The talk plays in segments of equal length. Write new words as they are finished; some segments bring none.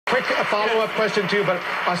Quick follow-up question, too, but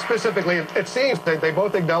specifically, it seems that they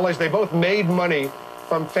both acknowledge they both made money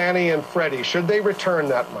from Fannie and Freddie. Should they return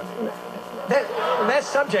that money? That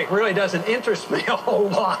subject really doesn't interest me a whole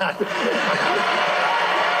lot. But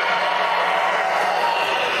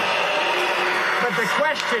the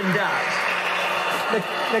question does.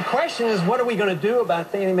 The question is, what are we going to do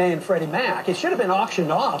about Fannie Mae and Freddie Mac? It should have been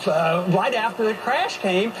auctioned off right after the crash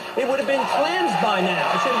came. It would have been cleansed by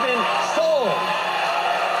now. It should have been sold.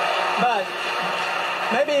 But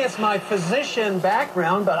maybe it's my physician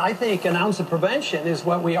background, but I think an ounce of prevention is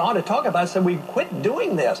what we ought to talk about, so we quit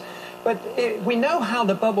doing this. But we know how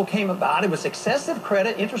the bubble came about. It was excessive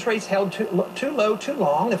credit, interest rates held too low, too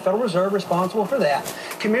long. The Federal Reserve responsible for that.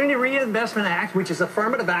 Community Reinvestment Act, which is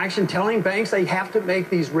affirmative action telling banks they have to make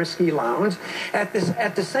these risky loans. At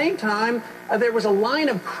the same time, there was a line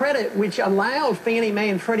of credit which allowed Fannie Mae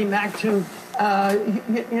and Freddie Mac to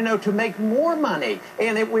to make more money,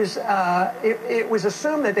 and it was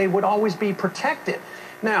assumed that they would always be protected.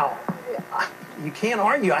 Now, you can't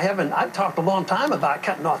argue. I've talked a long time about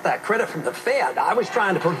cutting off that credit from the Fed. I was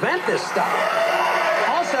trying to prevent this stuff.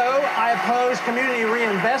 Also, I opposed Community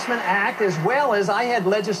Reinvestment Act, as well as I had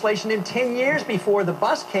legislation in 10 years before the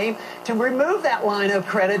bust came to remove that line of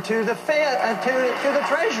credit to the Fed, to the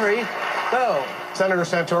Treasury. So, Senator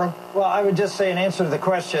Santoro? Well, I would just say in answer to the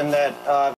question that